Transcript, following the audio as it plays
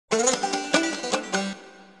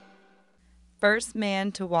First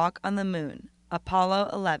Man to Walk on the Moon,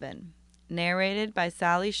 Apollo 11. Narrated by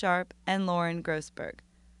Sally Sharp and Lauren Grossberg.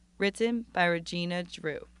 Written by Regina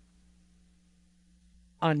Drew.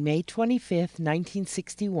 On May 25,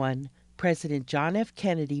 1961, President John F.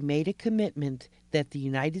 Kennedy made a commitment that the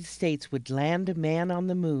United States would land a man on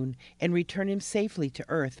the moon and return him safely to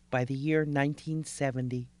Earth by the year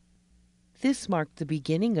 1970. This marked the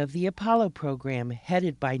beginning of the Apollo program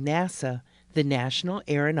headed by NASA, the National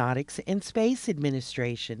Aeronautics and Space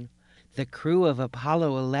Administration. The crew of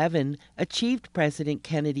Apollo 11 achieved President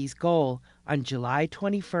Kennedy's goal on July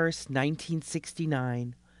 21,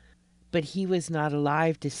 1969. But he was not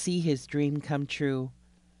alive to see his dream come true.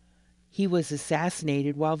 He was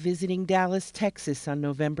assassinated while visiting Dallas, Texas on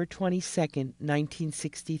November 22,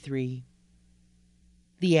 1963.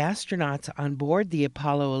 The astronauts on board the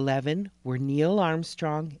Apollo 11 were Neil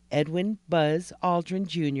Armstrong, Edwin Buzz Aldrin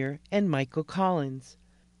Jr., and Michael Collins.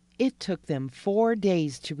 It took them 4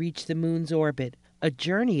 days to reach the moon's orbit, a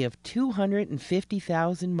journey of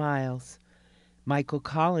 250,000 miles. Michael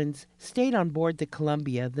Collins stayed on board the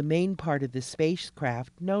Columbia, the main part of the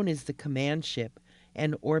spacecraft known as the command ship,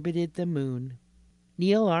 and orbited the moon.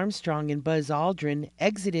 Neil Armstrong and Buzz Aldrin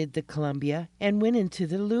exited the Columbia and went into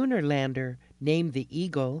the lunar lander, named the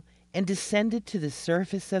Eagle, and descended to the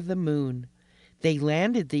surface of the moon. They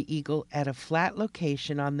landed the Eagle at a flat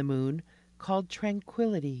location on the moon called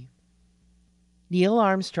Tranquility. Neil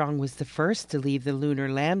Armstrong was the first to leave the lunar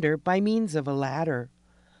lander by means of a ladder.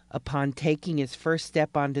 Upon taking his first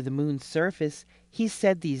step onto the moon's surface, he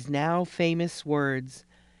said these now famous words,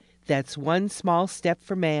 "That's one small step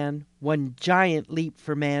for man, one giant leap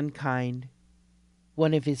for mankind."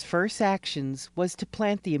 One of his first actions was to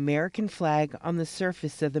plant the American flag on the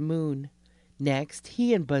surface of the moon. Next,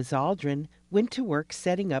 he and Buzz Aldrin went to work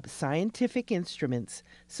setting up scientific instruments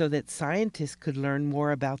so that scientists could learn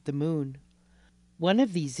more about the moon. One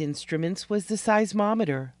of these instruments was the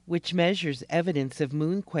seismometer, which measures evidence of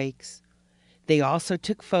moonquakes. They also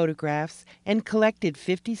took photographs and collected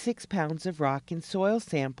 56 pounds of rock and soil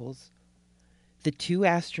samples. The two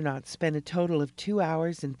astronauts spent a total of 2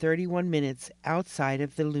 hours and 31 minutes outside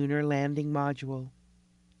of the lunar landing module.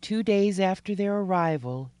 2 days after their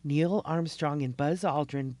arrival, Neil Armstrong and Buzz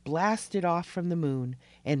Aldrin blasted off from the moon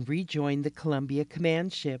and rejoined the Columbia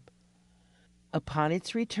command ship. Upon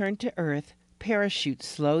its return to Earth, parachutes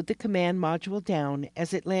slowed the command module down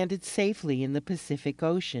as it landed safely in the Pacific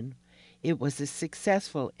Ocean. It was a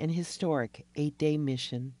successful and historic 8-day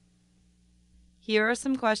mission. Here are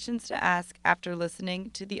some questions to ask after listening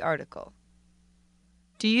to the article.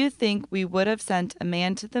 Do you think we would have sent a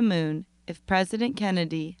man to the moon if President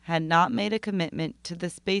Kennedy had not made a commitment to the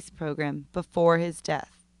space program before his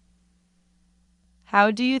death? How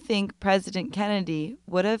do you think President Kennedy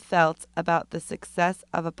would have felt about the success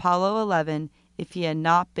of Apollo 11 if he had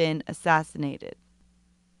not been assassinated?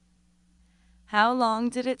 How long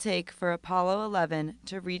did it take for Apollo 11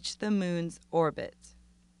 to reach the moon's orbit?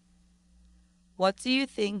 What do you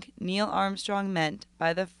think Neil Armstrong meant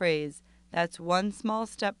by the phrase, "That's one small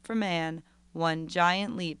step for man, one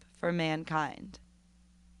giant leap for mankind"?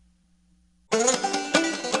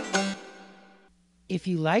 If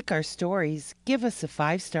you like our stories, give us a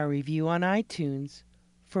 5-star review on iTunes.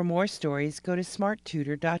 For more stories, go to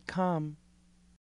smarttutor.com.